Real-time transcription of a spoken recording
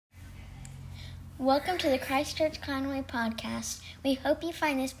Welcome to the Christ Church Conway podcast. We hope you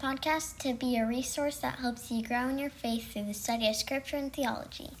find this podcast to be a resource that helps you grow in your faith through the study of Scripture and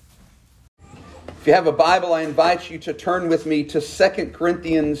theology. If you have a Bible, I invite you to turn with me to 2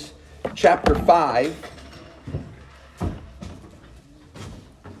 Corinthians chapter 5. We're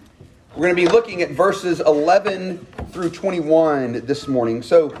going to be looking at verses 11 through 21 this morning.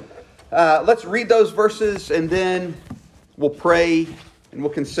 So let's read those verses and then we'll pray and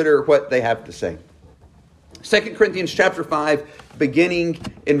we'll consider what they have to say. 2 Corinthians chapter 5, beginning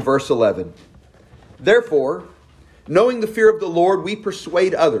in verse 11. Therefore, knowing the fear of the Lord, we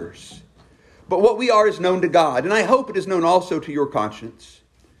persuade others. But what we are is known to God, and I hope it is known also to your conscience.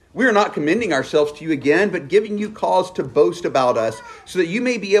 We are not commending ourselves to you again, but giving you cause to boast about us, so that you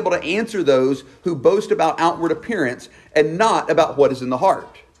may be able to answer those who boast about outward appearance, and not about what is in the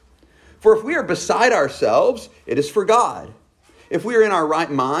heart. For if we are beside ourselves, it is for God. If we are in our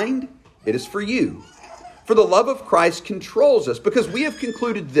right mind, it is for you. For the love of Christ controls us, because we have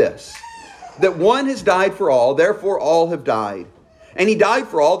concluded this, that one has died for all, therefore all have died. And he died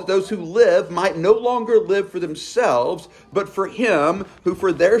for all, that those who live might no longer live for themselves, but for him who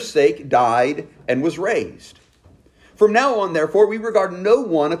for their sake died and was raised. From now on, therefore, we regard no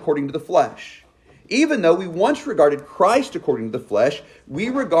one according to the flesh. Even though we once regarded Christ according to the flesh, we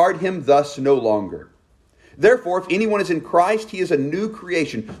regard him thus no longer. Therefore, if anyone is in Christ, he is a new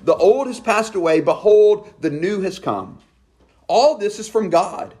creation. The old has passed away. Behold, the new has come. All this is from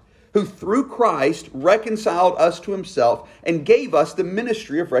God, who through Christ reconciled us to himself and gave us the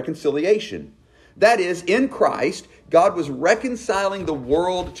ministry of reconciliation. That is, in Christ, God was reconciling the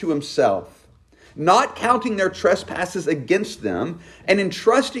world to himself, not counting their trespasses against them, and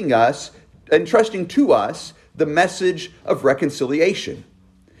entrusting to us the message of reconciliation.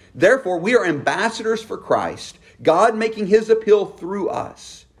 Therefore, we are ambassadors for Christ, God making his appeal through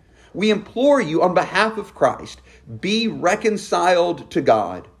us. We implore you on behalf of Christ, be reconciled to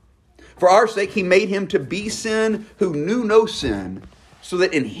God. For our sake, he made him to be sin who knew no sin, so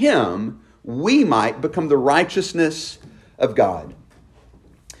that in him we might become the righteousness of God.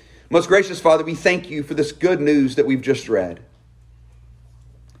 Most gracious Father, we thank you for this good news that we've just read.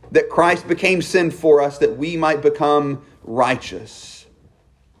 That Christ became sin for us, that we might become righteous.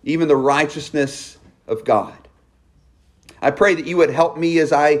 Even the righteousness of God. I pray that you would help me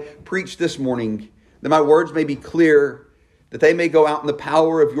as I preach this morning, that my words may be clear, that they may go out in the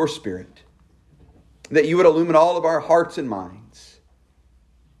power of your Spirit, that you would illumine all of our hearts and minds,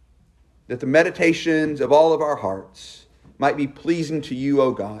 that the meditations of all of our hearts might be pleasing to you, O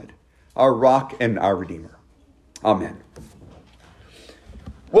God, our rock and our Redeemer. Amen.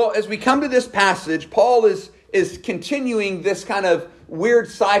 Well, as we come to this passage, Paul is continuing this kind of weird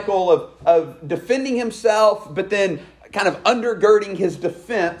cycle of defending himself, but then kind of undergirding his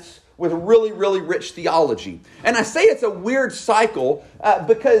defense with really, really rich theology. And I say it's a weird cycle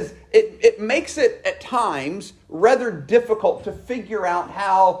because it makes it at times rather difficult to figure out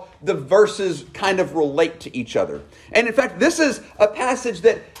how the verses kind of relate to each other. And in fact, this is a passage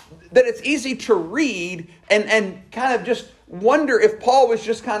that it's easy to read and kind of just wonder if Paul was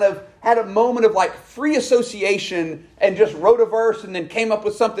just kind of had a moment of like free association and just wrote a verse and then came up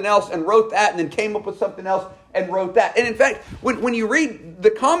with something else and wrote that and then came up with something else and wrote that. And in fact, when you read the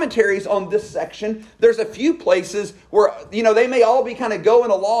commentaries on this section, there's a few places where, they may all be kind of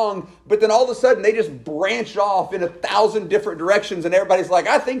going along, but then all of a sudden they just branch off in 1,000 different directions and everybody's like,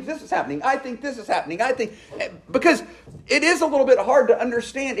 I think this is happening. I think this is happening. Because it is a little bit hard to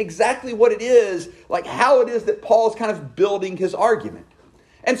understand exactly what it is, like how it is that Paul's kind of building his argument.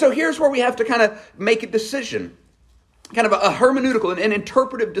 And so here's where we have to kind of make a decision, kind of a hermeneutical, an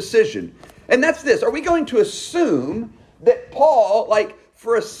interpretive decision. And that's this. Are we going to assume that Paul,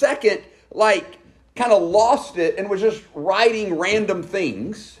 for a second, kind of lost it and was just writing random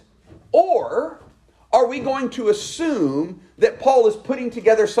things? Or are we going to assume that Paul is putting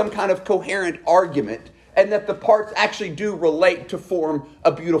together some kind of coherent argument and that the parts actually do relate to form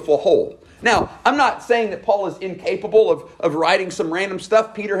a beautiful whole? Now, I'm not saying that Paul is incapable of writing some random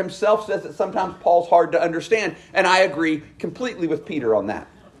stuff. Peter himself says that sometimes Paul's hard to understand, and I agree completely with Peter on that.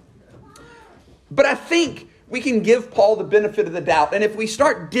 But I think we can give Paul the benefit of the doubt. And if we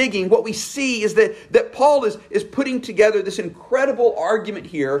start digging, what we see is that Paul is putting together this incredible argument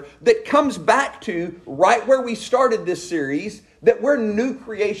here that comes back to right where we started this series, that we're new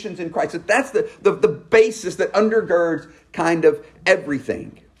creations in Christ. That's the basis that undergirds kind of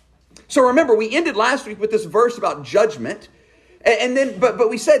everything. So remember, we ended last week with this verse about judgment. And then, but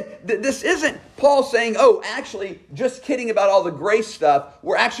we said that this isn't Paul saying, oh, actually, just kidding about all the grace stuff.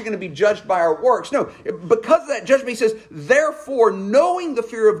 We're actually going to be judged by our works. No, because of that judgment, he says, therefore, knowing the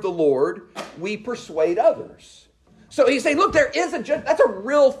fear of the Lord, we persuade others. So he's saying, look, there is that's a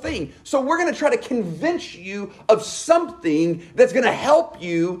real thing. So we're going to try to convince you of something that's going to help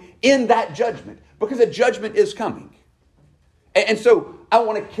you in that judgment, because a judgment is coming. And so I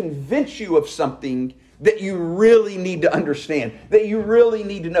want to convince you of something that you really need to understand, that you really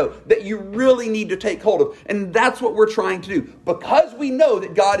need to know, that you really need to take hold of. And that's what we're trying to do. Because we know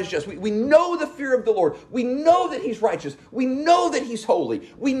that God is just. We know the fear of the Lord. We know that He's righteous. We know that He's holy.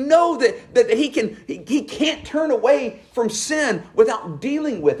 We know that He can't turn away from sin without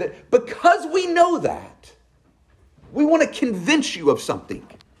dealing with it. Because we know that, we want to convince you of something.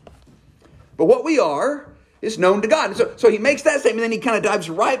 But what we are is known to God. And so he makes that statement, and then he kind of dives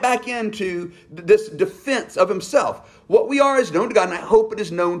right back into this defense of himself. What we are is known to God, and I hope it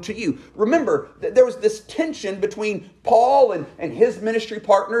is known to you. Remember, there was this tension between Paul and his ministry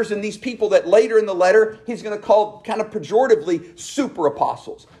partners and these people that later in the letter he's going to call kind of pejoratively super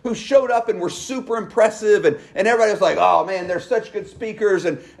apostles, who showed up and were super impressive, and everybody was like, oh man, they're such good speakers,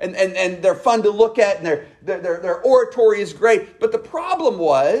 and they're fun to look at, and their oratory is great. But the problem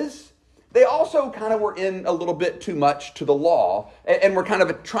was, they also kind of were in a little bit too much to the law, and were kind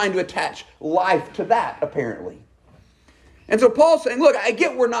of trying to attach life to that, apparently. And so Paul's saying, look, I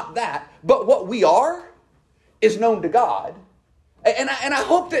get we're not that, but what we are is known to God. And I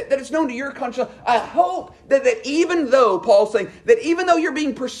hope that it's known to your conscience. I hope that even though, Paul's saying, that even though you're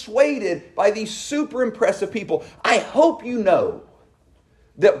being persuaded by these super impressive people, I hope you know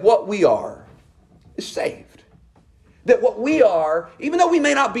that what we are is saved. That what we are, even though we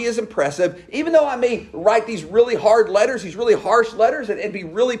may not be as impressive, even though I may write these really hard letters, these really harsh letters, and be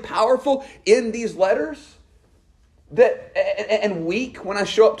really powerful in these letters, and weak when I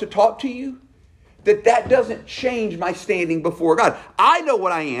show up to talk to you, that doesn't change my standing before God. I know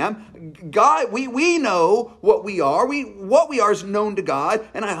what I am. God, we know what we are. What we are is known to God,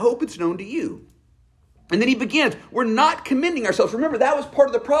 and I hope it's known to you. And then he begins, we're not commending ourselves. Remember, that was part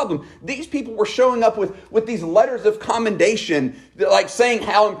of the problem. These people were showing up with these letters of commendation, like saying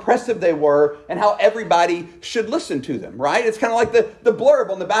how impressive they were and how everybody should listen to them, right? It's kind of like the blurb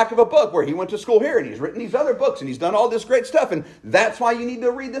on the back of a book where he went to school here and he's written these other books and he's done all this great stuff. And that's why you need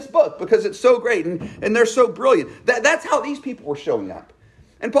to read this book, because it's so great and they're so brilliant. That's how these people were showing up.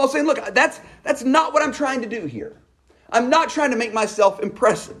 And Paul's saying, look, that's not what I'm trying to do here. I'm not trying to make myself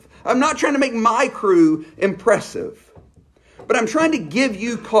impressive. I'm not trying to make my crew impressive, but I'm trying to give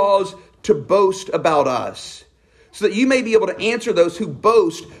you cause to boast about us, so that you may be able to answer those who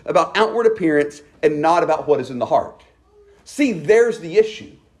boast about outward appearance and not about what is in the heart. See, there's the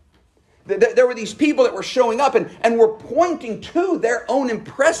issue. There were these people that were showing up and were pointing to their own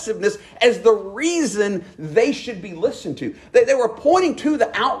impressiveness as the reason they should be listened to. They were pointing to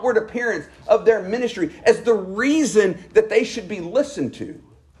the outward appearance of their ministry as the reason that they should be listened to.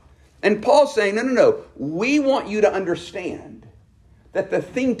 And Paul's saying, no. We want you to understand that the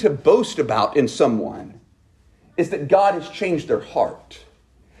thing to boast about in someone is that God has changed their heart.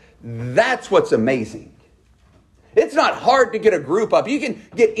 That's what's amazing. It's not hard to get a group up. You can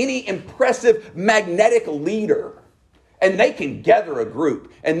get any impressive, magnetic leader, and they can gather a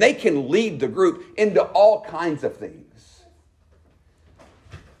group, and they can lead the group into all kinds of things.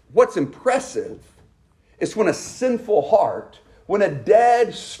 What's impressive is when a sinful heart, when a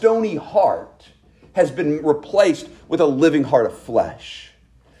dead, stony heart has been replaced with a living heart of flesh.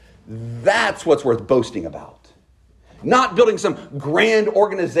 That's what's worth boasting about. Not building some grand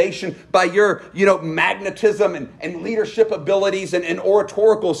organization by your, magnetism and leadership abilities and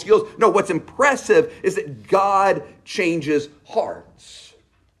oratorical skills. No, what's impressive is that God changes hearts.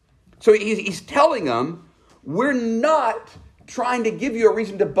 So he's telling them, we're not trying to give you a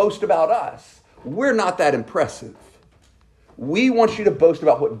reason to boast about us. We're not that impressive. We want you to boast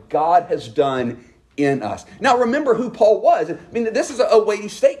about what God has done in us. Now, remember who Paul was. I mean, this is a weighty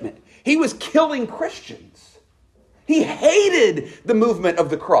statement. He was killing Christians. He hated the movement of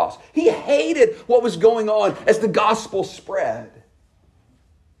the cross. He hated what was going on as the gospel spread.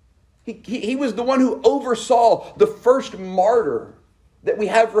 He was the one who oversaw the first martyr that we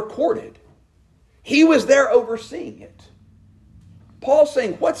have recorded. He was there overseeing it. Paul's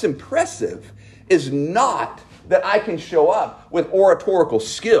saying what's impressive is not that I can show up with oratorical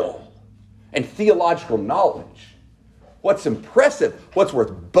skill and theological knowledge. What's impressive, what's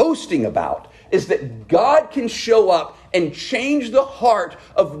worth boasting about, is that God can show up and change the heart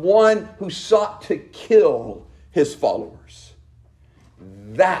of one who sought to kill his followers.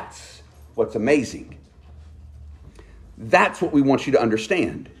 That's what's amazing. That's what we want you to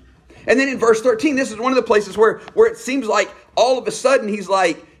understand. And then in verse 13, this is one of the places where it seems like all of a sudden he's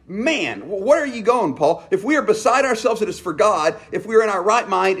like, man, where are you going, Paul? If we are beside ourselves, it is for God. If we are in our right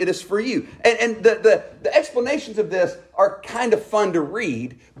mind, it is for you. And the explanations of this are kind of fun to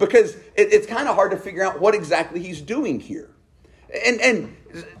read because it's kind of hard to figure out what exactly he's doing here. And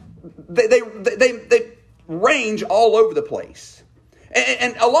they range all over the place.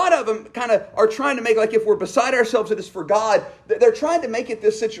 And a lot of them kind of are trying to make, like, if we're beside ourselves, it is for God. They're trying to make it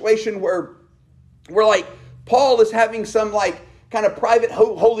this situation where like Paul is having some like kind of private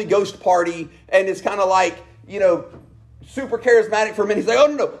Holy Ghost party, and it's kind of like, super charismatic for a minute. He's like, oh,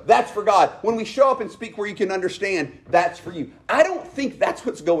 no, that's for God. When we show up and speak where you can understand, that's for you. I don't think that's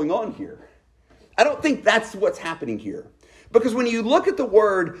what's going on here. I don't think that's what's happening here. Because when you look at the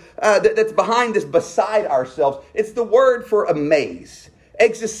word that's behind this beside ourselves, it's the word for amaze.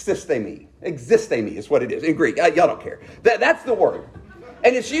 Exististemi. Existemi is what it is in Greek. Y'all don't care. That's the word.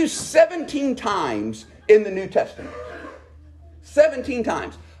 And it's used 17 times in the New Testament. 17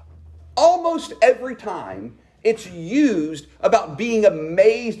 times. Almost every time it's used about being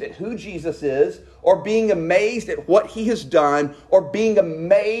amazed at who Jesus is, or being amazed at what he has done, or being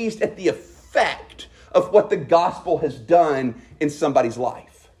amazed at the effect of what the gospel has done in somebody's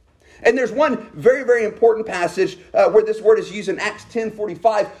life. And there's one very, very important passage where this word is used in Acts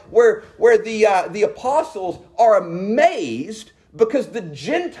 10:45, where the apostles are amazed because the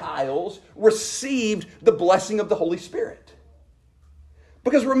Gentiles received the blessing of the Holy Spirit.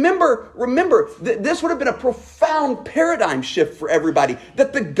 Because remember, this would have been a profound paradigm shift for everybody,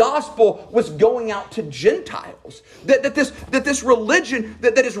 that the gospel was going out to Gentiles, that this religion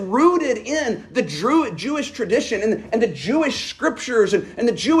that is rooted in the Jewish tradition and the Jewish scriptures and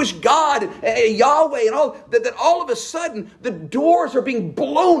the Jewish God, Yahweh, and all that all of a sudden the doors are being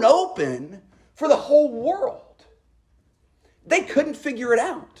blown open for the whole world. They couldn't figure it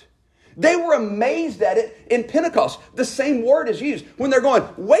out. They were amazed at it in Pentecost. The same word is used when they're going,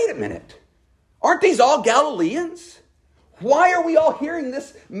 wait a minute, aren't these all Galileans? Why are we all hearing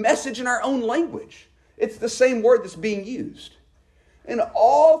this message in our own language? It's the same word that's being used. And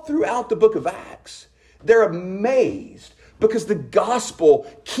all throughout the book of Acts, they're amazed because the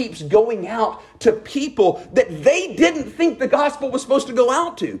gospel keeps going out to people that they didn't think the gospel was supposed to go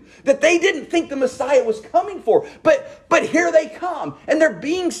out to, that they didn't think the Messiah was coming for. But here they come, and they're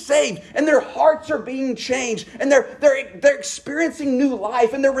being saved, and their hearts are being changed, and they're experiencing new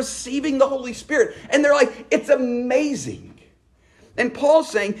life, and they're receiving the Holy Spirit, and they're like, it's amazing. And Paul's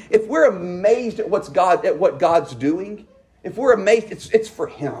saying, if we're amazed at what God's doing, if we're amazed, it's for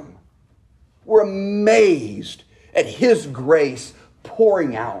Him. We're amazed at His grace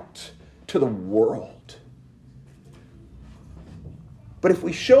pouring out to the world. But if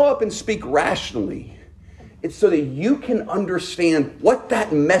we show up and speak rationally, it's so that you can understand what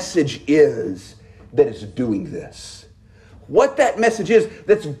that message is that is doing this. What that message is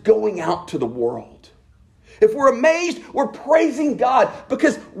that's going out to the world. If we're amazed, we're praising God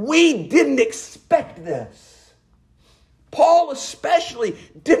because we didn't expect this. Paul especially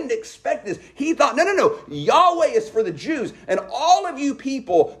didn't expect this. He thought, no, Yahweh is for the Jews. And all of you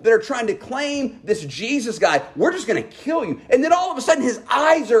people that are trying to claim this Jesus guy, we're just going to kill you. And then all of a sudden his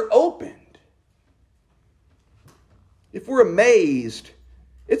eyes are opened. If we're amazed,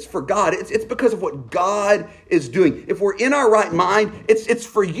 it's for God. It's because of what God is doing. If we're in our right mind, it's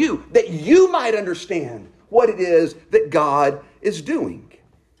for you, that you might understand what it is that God is doing.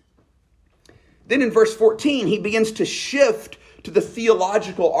 Then in verse 14, he begins to shift to the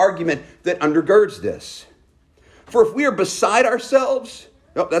theological argument that undergirds this. For if we are beside ourselves,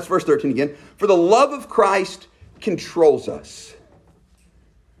 that's verse 13 again, for the love of Christ controls us.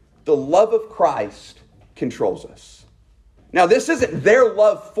 The love of Christ controls us. Now, this isn't their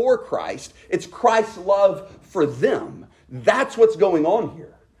love for Christ. It's Christ's love for them. That's what's going on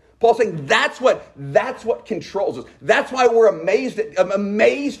here. Paul's saying that's what controls us. That's why we're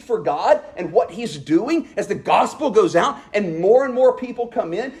amazed for God and what He's doing as the gospel goes out and more people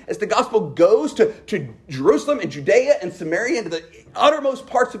come in, as the gospel goes to Jerusalem and Judea and Samaria and to the uttermost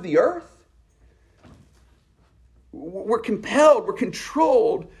parts of the earth. We're compelled, we're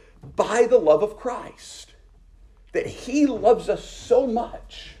controlled by the love of Christ. That He loves us so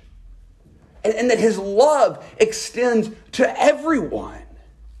much and that His love extends to everyone.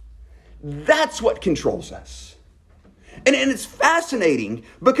 That's what controls us. And it's fascinating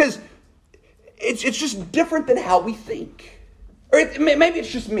because it's just different than how we think. Or maybe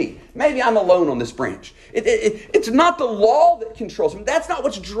it's just me. Maybe I'm alone on this branch. It's not the law that controls him. That's not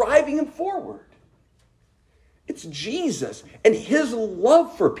what's driving him forward. It's Jesus and His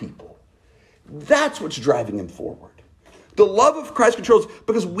love for people. That's what's driving him forward. The love of Christ controls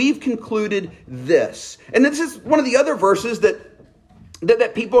because we've concluded this. And this is one of the other verses that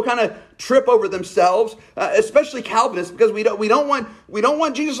that people kind of trip over themselves, especially Calvinists, because we don't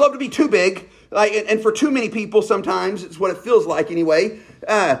want Jesus' love to be too big, and for too many people sometimes it's what it feels like anyway.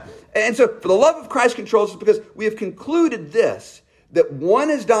 And so, for the love of Christ controls us, because we have concluded this, that one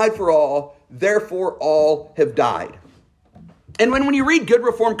has died for all, therefore all have died. And when you read good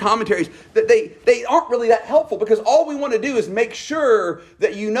Reformed commentaries, that they aren't really that helpful, because all we want to do is make sure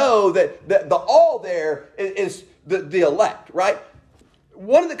that you know that the all there is the elect, right?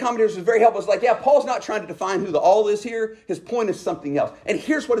 One of the commentators was very helpful. It's like, yeah, Paul's not trying to define who the all is here. His point is something else. And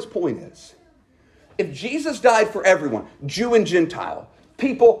here's what his point is. If Jesus died for everyone, Jew and Gentile,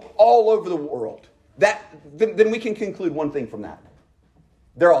 people all over the world, then we can conclude one thing from that.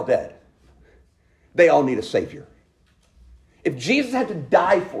 They're all dead. They all need a Savior. If Jesus had to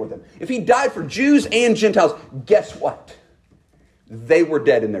die for them, if he died for Jews and Gentiles, guess what? They were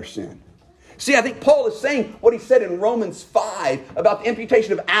dead in their sin. See, I think Paul is saying what he said in Romans 5 about the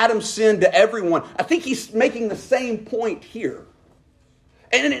imputation of Adam's sin to everyone. I think he's making the same point here.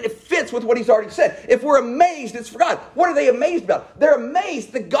 And it fits with what he's already said. If we're amazed, it's for God. What are they amazed about? They're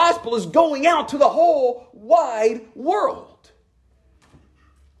amazed the gospel is going out to the whole wide world.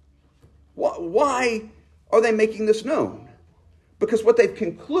 Why are they making this known? Because what they've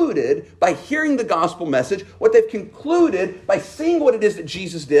concluded by hearing the gospel message, what they've concluded by seeing what it is that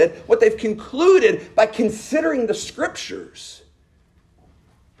Jesus did, what they've concluded by considering the scriptures,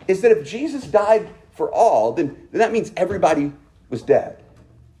 is that if Jesus died for all, then that means everybody was dead.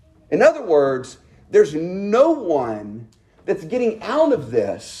 In other words, there's no one that's getting out of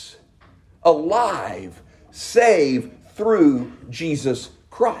this alive, save through Jesus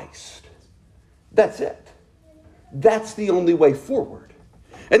Christ. That's it. That's the only way forward.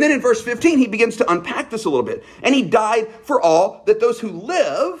 And then in verse 15, he begins to unpack this a little bit. And he died for all, that those who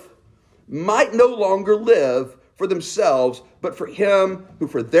live might no longer live for themselves, but for him who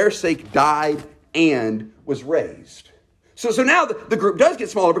for their sake died and was raised. So now the group does get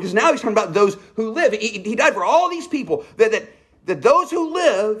smaller, because now he's talking about those who live. He died for all these people, that those who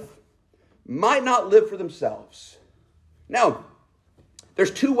live might not live for themselves. Now,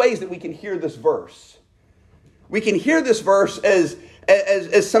 there's two ways that we can hear this verse. We can hear this verse as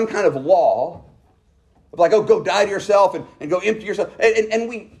some kind of law, of like, oh, go die to yourself and go empty yourself. And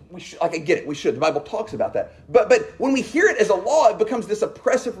we should, like, I get it, we should. The Bible talks about that. But when we hear it as a law, it becomes this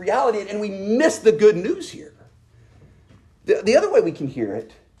oppressive reality, and we miss the good news here. The other way we can hear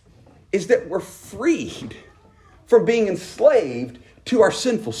it is that we're freed from being enslaved to our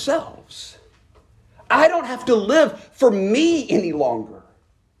sinful selves. I don't have to live for me any longer.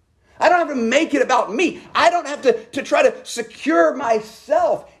 I don't have to make it about me. I don't have to try to secure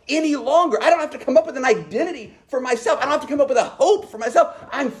myself any longer. I don't have to come up with an identity for myself. I don't have to come up with a hope for myself.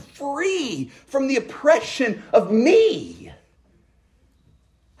 I'm free from the oppression of me.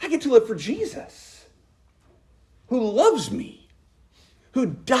 I get to live for Jesus, who loves me, who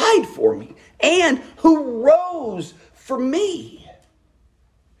died for me, and who rose for me.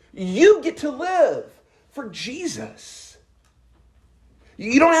 You get to live for Jesus.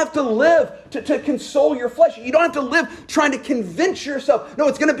 You don't have to live to console your flesh. You don't have to live trying to convince yourself, no,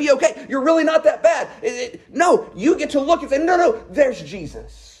 it's going to be okay. You're really not that bad. No, you get to look and say, no, there's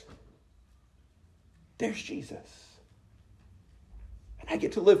Jesus. There's Jesus. And I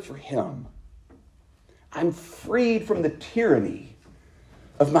get to live for him. I'm freed from the tyranny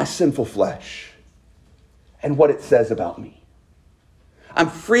of my sinful flesh and what it says about me. I'm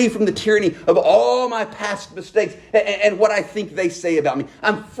free from the tyranny of all my past mistakes and what I think they say about me.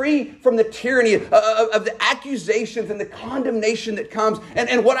 I'm free from the tyranny of the accusations and the condemnation that comes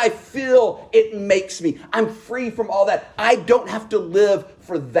and what I feel it makes me. I'm free from all that. I don't have to live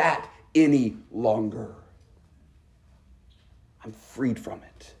for that any longer. I'm freed from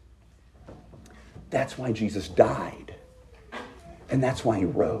it. That's why Jesus died. And that's why he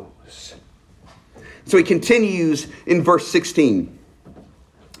rose. So he continues in verse 16.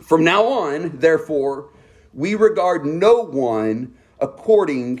 From now on, therefore, we regard no one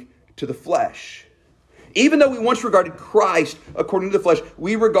according to the flesh. Even though we once regarded Christ according to the flesh,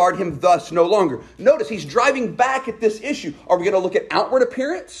 we regard him thus no longer. Notice he's driving back at this issue. Are we going to look at outward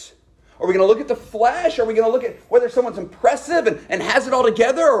appearance? Are we going to look at the flesh? Are we going to look at whether someone's impressive and has it all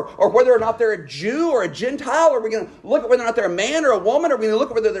together? Or whether or not they're a Jew or a Gentile? Are we going to look at whether or not they're a man or a woman? Are we going to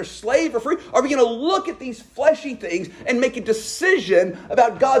look at whether they're slave or free? Are we going to look at these fleshy things and make a decision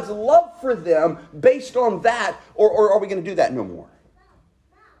about God's love for them based on that? Or are we going to do that no more?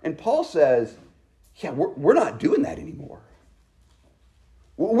 And Paul says, yeah, we're not doing that anymore.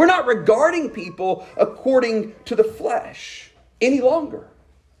 We're not regarding people according to the flesh any longer.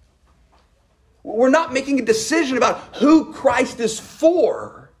 We're not making a decision about who Christ is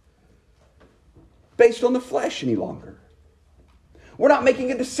for based on the flesh any longer. We're not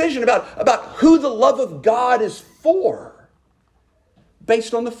making a decision about who the love of God is for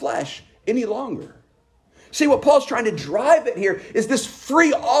based on the flesh any longer. See, what Paul's trying to drive at here is this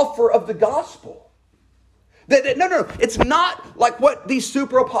free offer of the gospel. No, it's not like what these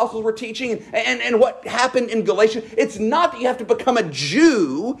super apostles were teaching and what happened in Galatia. It's not that you have to become a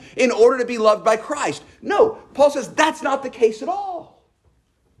Jew in order to be loved by Christ. No, Paul says that's not the case at all.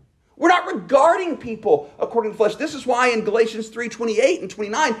 We're not regarding people according to the flesh. This is why in Galatians 3:28 and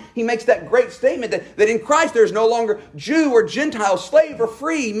 29, he makes that great statement that in Christ there is no longer Jew or Gentile, slave or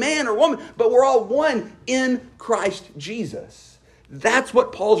free, man or woman, but we're all one in Christ Jesus. That's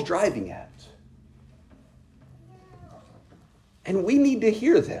what Paul's driving at. And we need to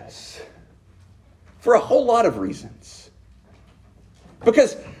hear this for a whole lot of reasons.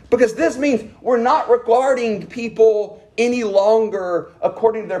 Because this means we're not regarding people any longer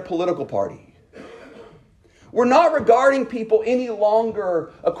according to their political party. We're not regarding people any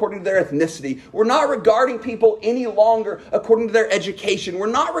longer according to their ethnicity. We're not regarding people any longer according to their education. We're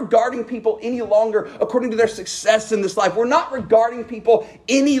not regarding people any longer according to their success in this life. We're not regarding people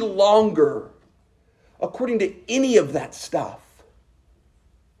any longer according to any of that stuff.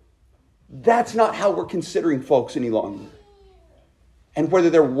 That's not how we're considering folks any longer. And whether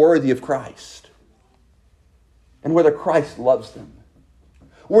they're worthy of Christ. And whether Christ loves them.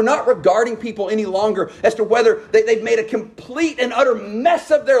 We're not regarding people any longer as to whether they've made a complete and utter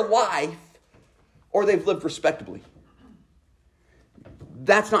mess of their life or they've lived respectably.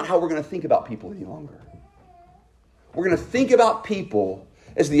 That's not how we're going to think about people any longer. We're going to think about people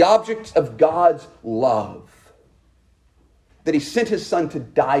as the objects of God's love. That he sent his son to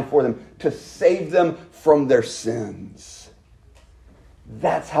die for them, to save them from their sins.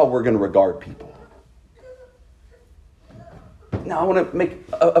 That's how we're going to regard people. Now, I want to make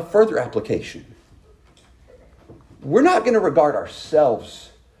a further application. We're not going to regard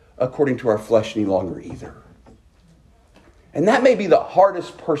ourselves according to our flesh any longer either. And that may be the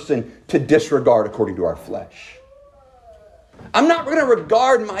hardest person to disregard according to our flesh. I'm not going to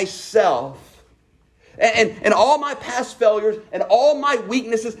regard myself and all my past failures and all my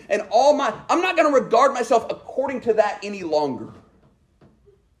weaknesses and I'm not going to regard myself according to that any longer.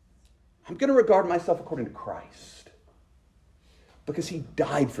 I'm going to regard myself according to Christ. Because he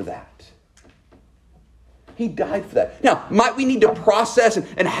died for that. He died for that. Now, might we need to process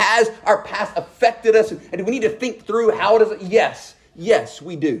and has our past affected us and do we need to think through how it is? Yes,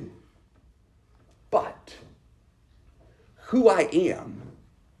 we do. But who I am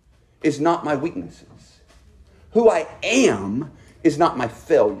is not my weaknesses. Who I am is not my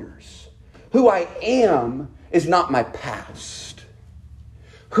failures. Who I am is not my past.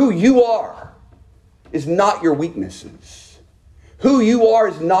 Who you are is not your weaknesses. Who you are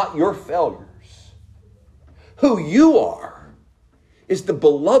is not your failures. Who you are is the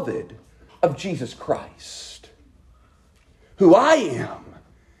beloved of Jesus Christ. Who I am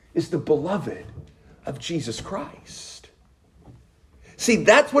is the beloved of Jesus Christ. See,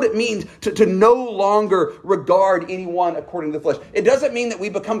 that's what it means to no longer regard anyone according to the flesh. It doesn't mean that we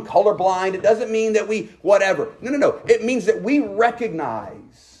become colorblind. It doesn't mean that we whatever. No. It means that we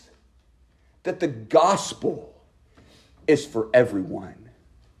recognize that the gospel is for everyone.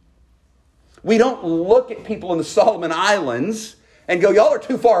 We don't look at people in the Solomon Islands and go, y'all are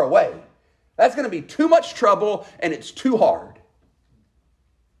too far away. That's going to be too much trouble and it's too hard.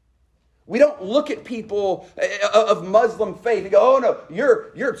 We don't look at people of Muslim faith and go, oh no,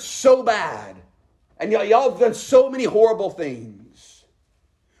 you're so bad. And y'all have done so many horrible things.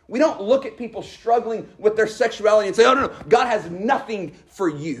 We don't look at people struggling with their sexuality and say, oh no, God has nothing for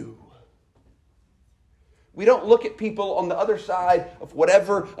you. We don't look at people on the other side of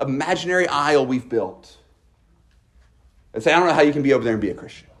whatever imaginary aisle we've built and say, I don't know how you can be over there and be a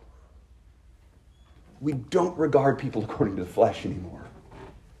Christian. We don't regard people according to the flesh anymore.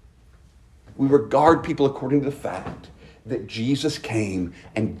 We regard people according to the fact that Jesus came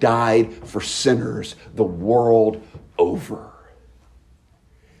and died for sinners the world over.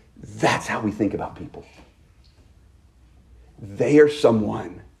 That's how we think about people. They are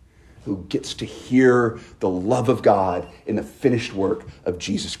someone who gets to hear the love of God in the finished work of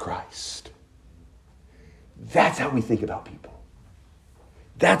Jesus Christ. That's how we think about people.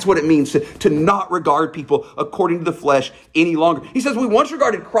 That's what it means to not regard people according to the flesh any longer. He says we once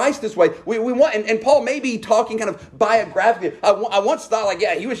regarded Christ this way. We want, and Paul may be talking kind of biographically. I once thought like,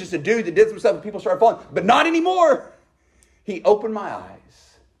 yeah, he was just a dude that did some stuff and people started following. But not anymore. He opened my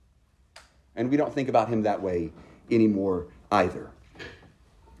eyes. And we don't think about him that way anymore either.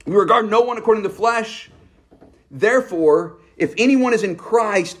 We regard no one according to the flesh. Therefore, if anyone is in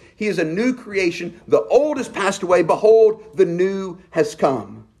Christ, he is a new creation. The old has passed away. Behold, the new has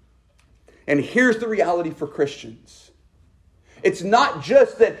come. And here's the reality for Christians. It's not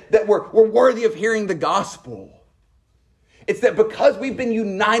just that we're worthy of hearing the gospel. It's that because we've been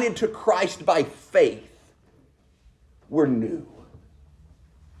united to Christ by faith, we're new.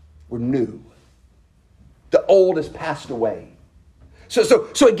 We're new. The old has passed away. So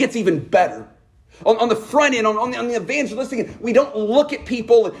it gets even better. On the front end, on the evangelistic end, we don't look at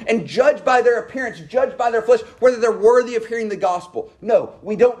people and judge by their appearance, judge by their flesh, whether they're worthy of hearing the gospel. No,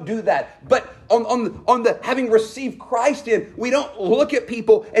 we don't do that. But on the having received Christ in, we don't look at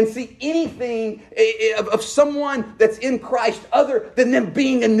people and see anything of someone that's in Christ other than them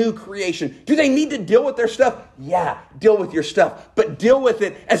being a new creation. Do they need to deal with their stuff? Yeah, deal with your stuff. But deal with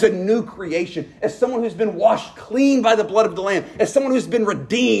it as a new creation, as someone who's been washed clean by the blood of the Lamb, as someone who's been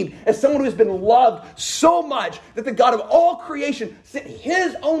redeemed, as someone who's been loved so much that the God of all creation sent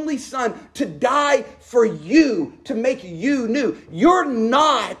His only Son to die for you, to make you new. You're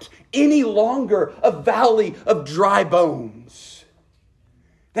not any longer a valley of dry bones.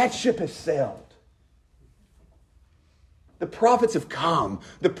 That ship has sailed. The prophets have come,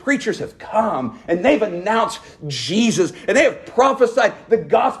 the preachers have come, and they've announced Jesus, and they have prophesied the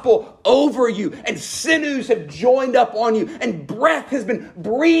gospel over you, and sinews have joined up on you, and breath has been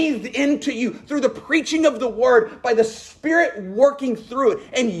breathed into you through the preaching of the word by the Spirit working through it,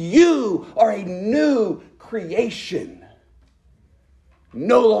 and you are a new creation.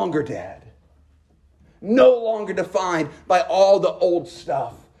 No longer dead. No longer defined by all the old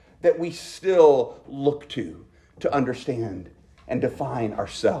stuff that we still look to understand and define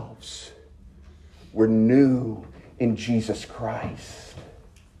ourselves. We're new in Jesus Christ.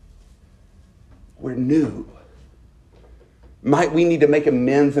 We're new. Might we need to make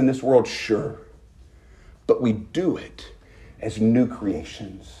amends in this world? Sure. But we do it as new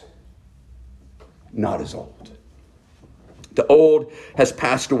creations, not as old. The old has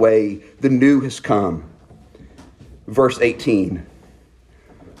passed away. The new has come. Verse 18.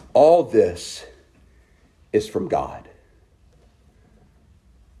 All this is from God.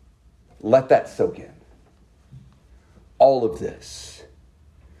 Let that soak in. All of this,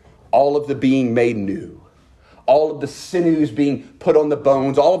 all of the being made new, all of the sinews being put on the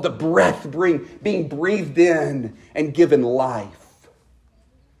bones, all of the breath being breathed in and given life,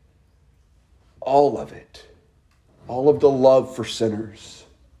 all of it, all of the love for sinners,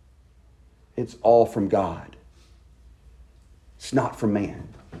 it's all from God. It's not from man.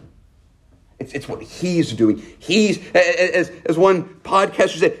 It's what He's doing. He's, as one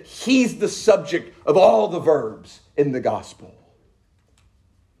podcaster said, He's the subject of all the verbs in the gospel.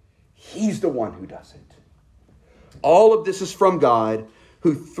 He's the one who does it. All of this is from God,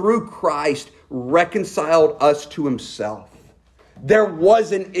 who through Christ reconciled us to Himself. There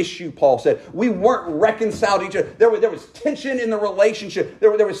was an issue, Paul said. We weren't reconciled to each other. There was tension in the relationship. There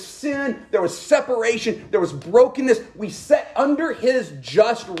was sin. There was separation. There was brokenness. We sat under His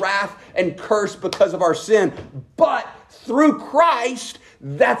just wrath and curse because of our sin. But through Christ,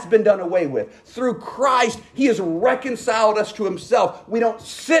 that's been done away with. Through Christ, He has reconciled us to Himself. We don't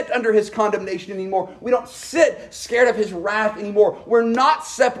sit under His condemnation anymore. We don't sit scared of His wrath anymore. We're not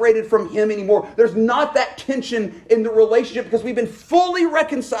separated from Him anymore. There's not that tension in the relationship because we've been fully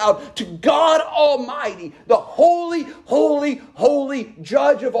reconciled to God Almighty, the holy, holy, holy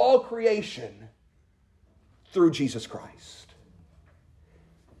judge of all creation, through Jesus Christ.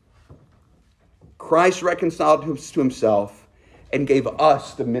 Christ reconciled us to Himself and gave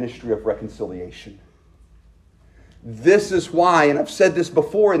us the ministry of reconciliation. This is why, and I've said this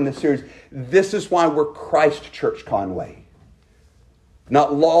before in this series, this is why we're Christ Church Conway.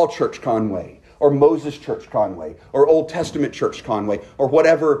 Not Law Church Conway, or Moses Church Conway, or Old Testament Church Conway, or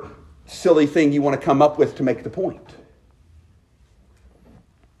whatever silly thing you want to come up with to make the point.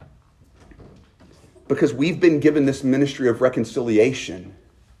 Because we've been given this ministry of reconciliation,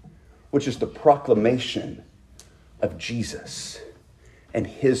 which is the proclamation of Jesus and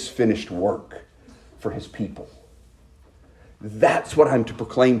His finished work for His people. That's what I'm to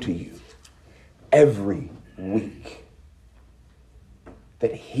proclaim to you every week.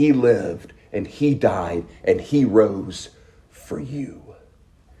 That He lived and He died and He rose for you.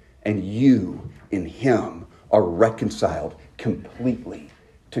 And you in Him are reconciled completely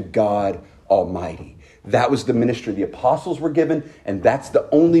to God Almighty. That was the ministry the apostles were given, and that's the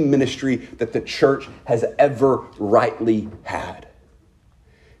only ministry that the church has ever rightly had.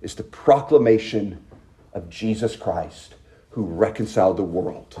 Is the proclamation of Jesus Christ, who reconciled the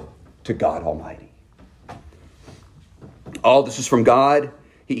world to God Almighty. All this is from God.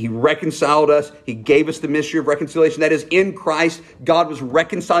 He reconciled us. He gave us the mystery of reconciliation. That is, in Christ, God was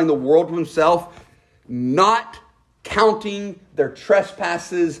reconciling the world to himself, not counting their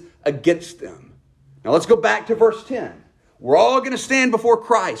trespasses against them. Now let's go back to verse 10. We're all going to stand before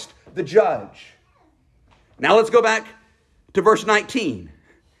Christ, the judge. Now let's go back to verse 19.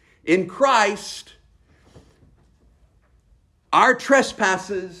 In Christ, our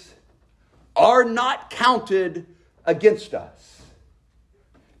trespasses are not counted against us.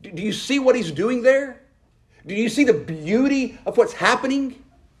 Do you see what he's doing there? Do you see the beauty of what's happening?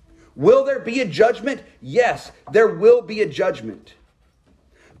 Will there be a judgment? Yes, there will be a judgment.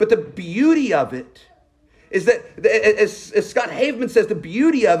 But the beauty of it is that, as Scott Haveman says, the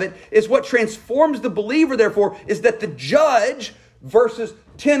beauty of it is what transforms the believer, therefore, is that the judge, verses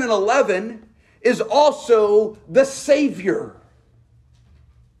 10 and 11, is also the Savior.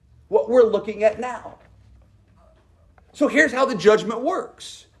 What we're looking at now. So here's how the judgment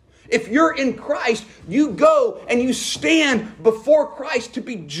works. If you're in Christ, you go and you stand before Christ to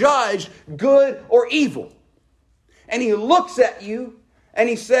be judged, good or evil. And he looks at you and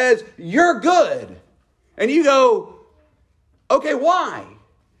he says, you're good. And you go, okay, why?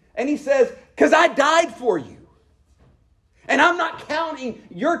 And he says, because I died for you. And I'm not counting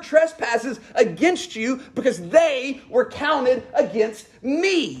your trespasses against you because they were counted against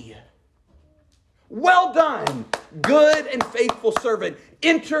me. Well done, good and faithful servant.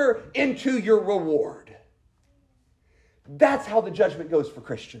 Enter into your reward. That's how the judgment goes for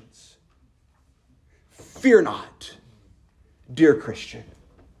Christians. Fear not, dear Christian.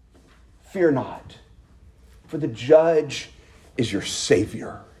 Fear not, for the judge is your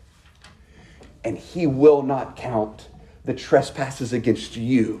Savior. And he will not count the trespasses against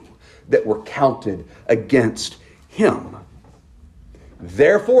you that were counted against him.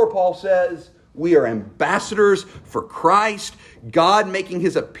 Therefore, Paul says, we are ambassadors for Christ, God making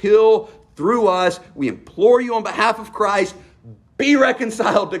his appeal through us. We implore you on behalf of Christ, be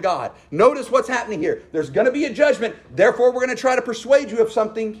reconciled to God. Notice what's happening here. There's going to be a judgment. Therefore, we're going to try to persuade you of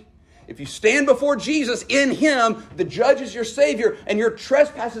something. If you stand before Jesus in him, the judge is your Savior, and your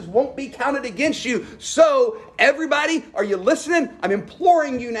trespasses won't be counted against you. So, everybody, are you listening? I'm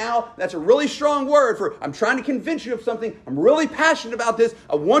imploring you now. That's a really strong word for I'm trying to convince you of something. I'm really passionate about this.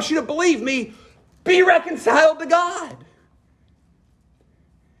 I want you to believe me. Be reconciled to God.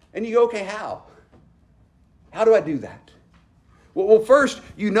 And you go, okay, how? How do I do that? Well, first,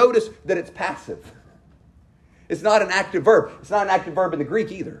 you notice that it's passive. It's not an active verb. It's not an active verb in the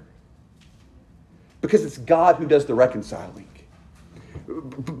Greek either. Because it's God who does the reconciling.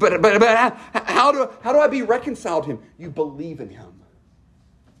 But how do I be reconciled to him? You believe in him.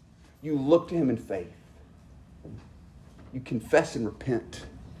 You look to him in faith. You confess and repent.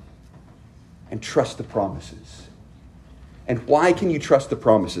 And trust the promises. And why can you trust the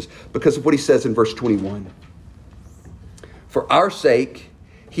promises? Because of what he says in verse 21. For our sake,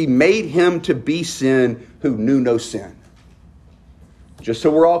 he made him to be sin who knew no sin. Just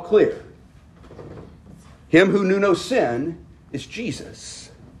so we're all clear. Him who knew no sin is Jesus.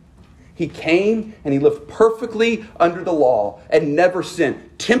 He came and he lived perfectly under the law and never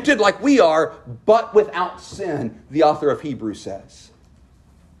sinned. Tempted like we are, but without sin, the author of Hebrews says.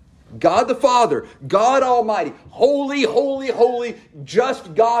 God the Father, God Almighty, holy, holy, holy,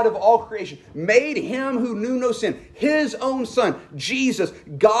 just God of all creation, made him who knew no sin, his own Son, Jesus,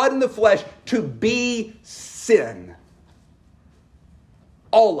 God in the flesh, to be sin.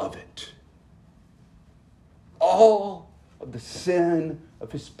 All of it. All of the sin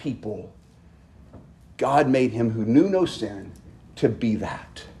of his people. God made him who knew no sin to be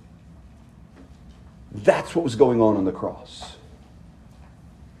that. That's what was going on the cross.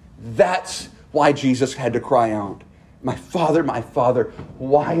 That's why Jesus had to cry out, my Father,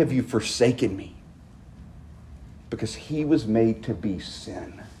 why have you forsaken me? Because he was made to be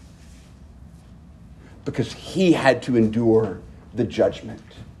sin. Because he had to endure the judgment.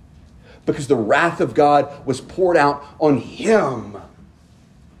 Because the wrath of God was poured out on him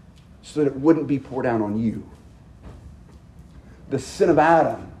so that it wouldn't be poured out on you. The sin of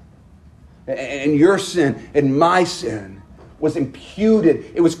Adam and your sin and my sin was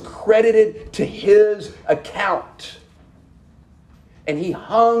imputed. It was credited to his account. And he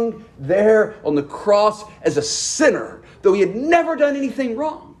hung there on the cross as a sinner, though he had never done anything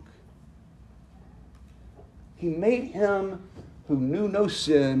wrong. He made him who knew no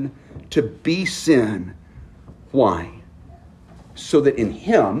sin to be sin. Why? So that in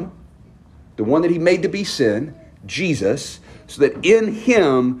him, the one that he made to be sin, Jesus, so that in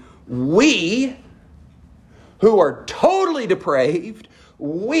him we, who are totally depraved,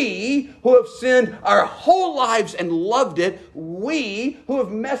 We who have sinned our whole lives and loved it. We who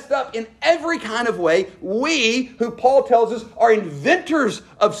have messed up in every kind of way. We who, Paul tells us, are inventors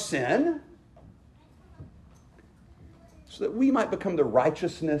of sin. So that we might become the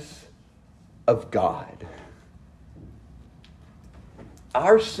righteousness of God.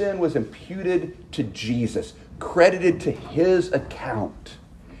 Our sin was imputed to Jesus, credited to his account.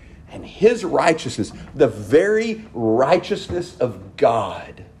 And his righteousness, the very righteousness of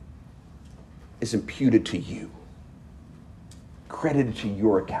God, is imputed to you, credited to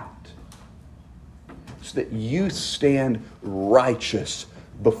your account, so that you stand righteous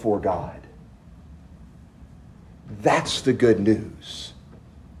before God. That's the good news.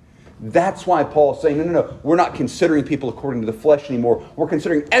 That's why Paul's saying, no, we're not considering people according to the flesh anymore. We're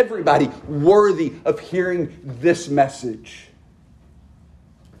considering everybody worthy of hearing this message.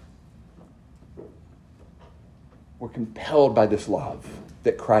 We're compelled by this love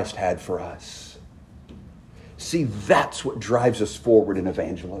that Christ had for us. See, that's what drives us forward in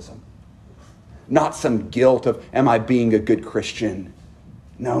evangelism. Not some guilt of, am I being a good Christian?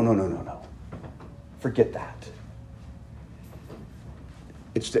 No. Forget that.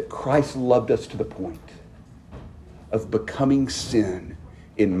 It's that Christ loved us to the point of becoming sin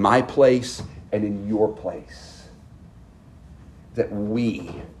in my place and in your place, that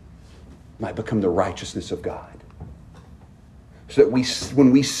we might become the righteousness of God. So that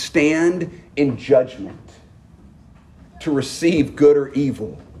when we stand in judgment to receive good or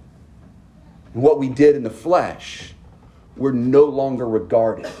evil, and what we did in the flesh, we're no longer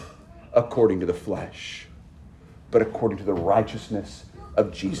regarded according to the flesh, but according to the righteousness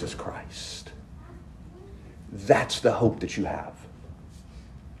of Jesus Christ. That's the hope that you have.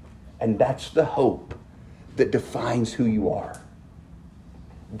 And that's the hope that defines who you are.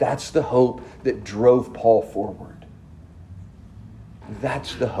 That's the hope that drove Paul forward.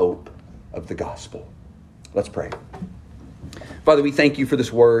 That's the hope of the gospel. Let's pray. Father, we thank you for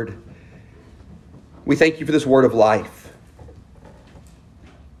this word. We thank you for this word of life.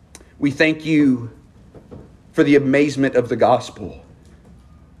 We thank you for the amazement of the gospel.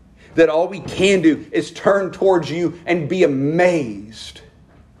 That all we can do is turn towards you and be amazed,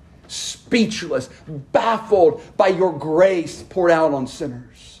 speechless, baffled by your grace poured out on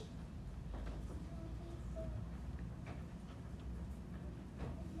sinners.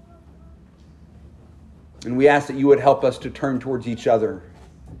 And we ask that you would help us to turn towards each other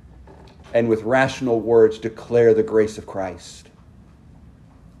and with rational words declare the grace of Christ,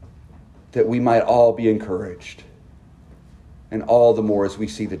 that we might all be encouraged, and all the more as we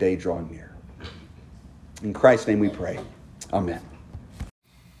see the day drawing near. In Christ's name we pray. Amen.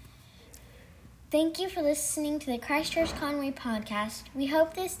 Thank you for listening to the Christ Church Conway podcast. We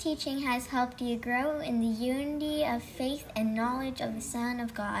hope this teaching has helped you grow in the unity of faith and knowledge of the Son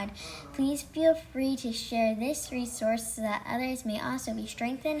of God. Please feel free to share this resource so that others may also be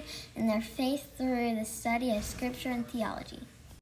strengthened in their faith through the study of Scripture and theology.